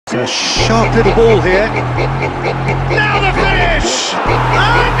It's a sharp little ball here. Now the finish!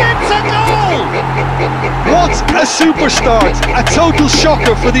 And it's a goal! What a super start! A total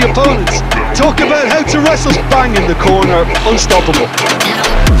shocker for the opponents. Talk about how to wrestle. Bang in the corner, unstoppable.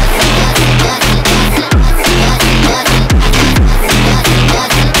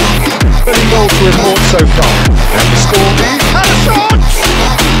 Early goal to report so far. And the score is... And a shot!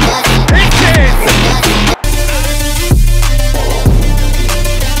 It's in!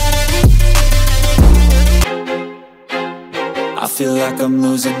 I feel like I'm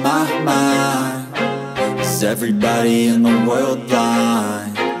losing my mind. Is everybody in the world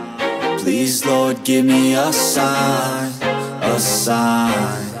blind? Please, Lord, give me a sign, a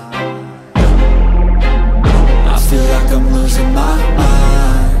sign. I feel like I'm losing my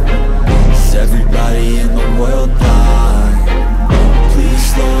mind. Is everybody in the world blind?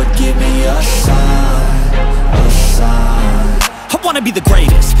 Please, Lord, give me a sign, a sign. I wanna be the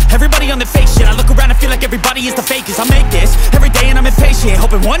greatest. Everybody on the fake shit. I look around and feel like everybody is the fakest. I make this every day and I'm impatient,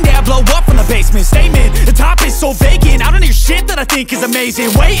 hoping one day I blow up from the basement. Statement, the top is so vacant. I don't hear shit that I think is amazing.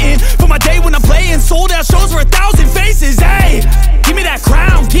 Waiting for my day when I'm playing sold out shows for 1,000 faces. Hey, give me that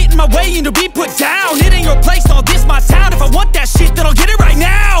crown, get in my way and to be put down. It ain't your place, all this my town. If I want that shit, then I'll get it right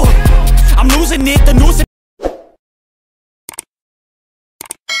now. I'm losing it, the news.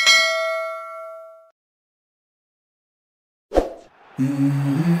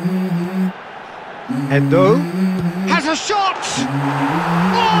 Endo Has a shot!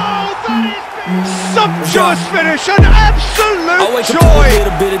 Oh, that is sumptuous finish! An absolute I wake joy! up to a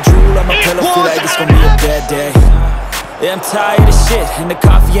little bit of drool on my It pillow, feel was like it's gonna be a bad day. Yeah, I'm tired of shit, and the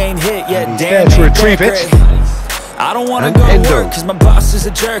coffee ain't hit yet. there Damn, to ain't retrieve that it. great. I don't wanna And go to Endo. work, cause my boss is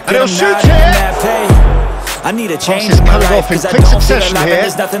a jerk, and he'll I'm shoot not it. in that pay. I need a change is in my coming life, off in cause I quick don't feel succession alive, here. and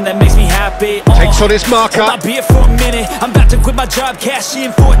there's nothing that makes me happy. Takes on his marker. Hold my beer for a minute, I'm about to quit my job, cash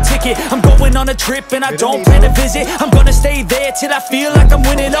in for a ticket. I'm going on a trip and I don't plan to visit. I'm gonna stay there till I feel like I'm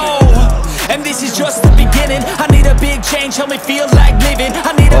winning, oh. And this is just the beginning. I need a big change, help me feel like living.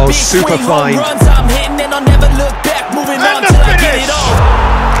 I need a big super swing, home fine. runs I'm hitting, and I'll never look back, moving on And the till I get finish. it all.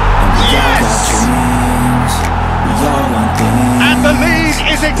 Yes! And the lead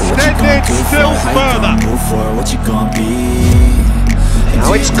is extended still further. What you gonna be?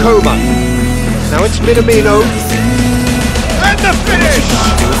 Now it's Coma. Now it's Minamino. And the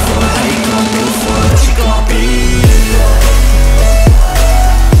finish!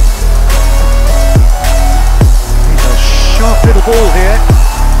 A sharp little ball here.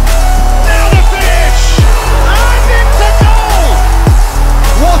 Now the finish! And it's a goal!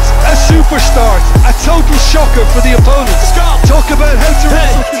 What a super start! A total shocker for the opponents. Talk about how to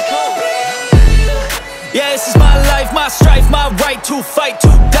wrestle. Yeah, this is my life, my strife, my right to fight, to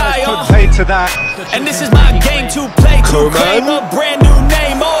die on. Pay to that. And this is my game to play, to claim a brand new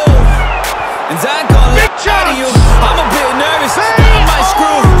name, oh. And I ain't gonna lie to you, I'm a bit nervous, I might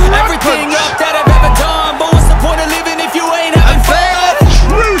screw everything up that I've ever done. But what's the point of living if you ain't having fun?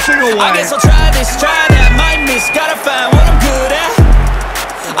 Cruising away! I guess I'll try this, try that, might miss, gotta find what I'm good at.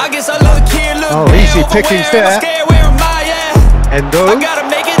 I guess I look here, look there, easy over pickings where am I there. scared, where am I at? Endo. I gotta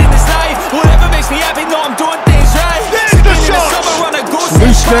make it in this life, whatever makes me happy, know I'm doing things right. There's the Spinning shot. summer on a goose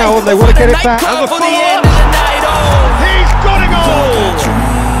Loose chase now, ride. and they wanna get it back. Nightclub And the for the follow-up. end of the night, oh. He's got a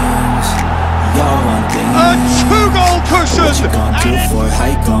goal! A two-goal cushion! And it's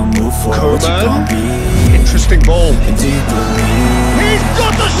Coma. Interesting ball. He's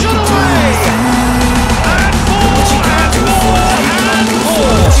got the shot away! And more, and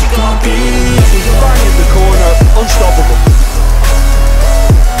more! Bang in the corner, unstoppable.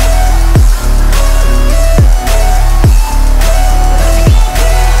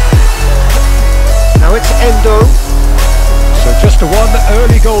 Now it's Endo. So just a one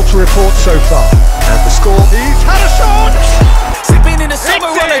early goal to report so far. And the score. He's had a shot! Sipping in the summer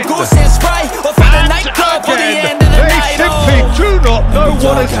on a goose and Sprite, or for the nightclub for the Again, end of the they night, simply oh. do not know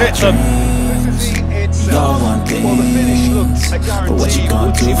what has hit them. Well, the finish looked a guarantee. But what you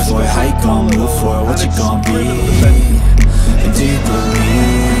gonna do for it? How you gonna move for it? What you gonna be? And do you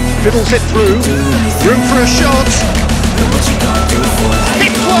believe? Fiddles it through. Room for a shot. What you gonna do for it?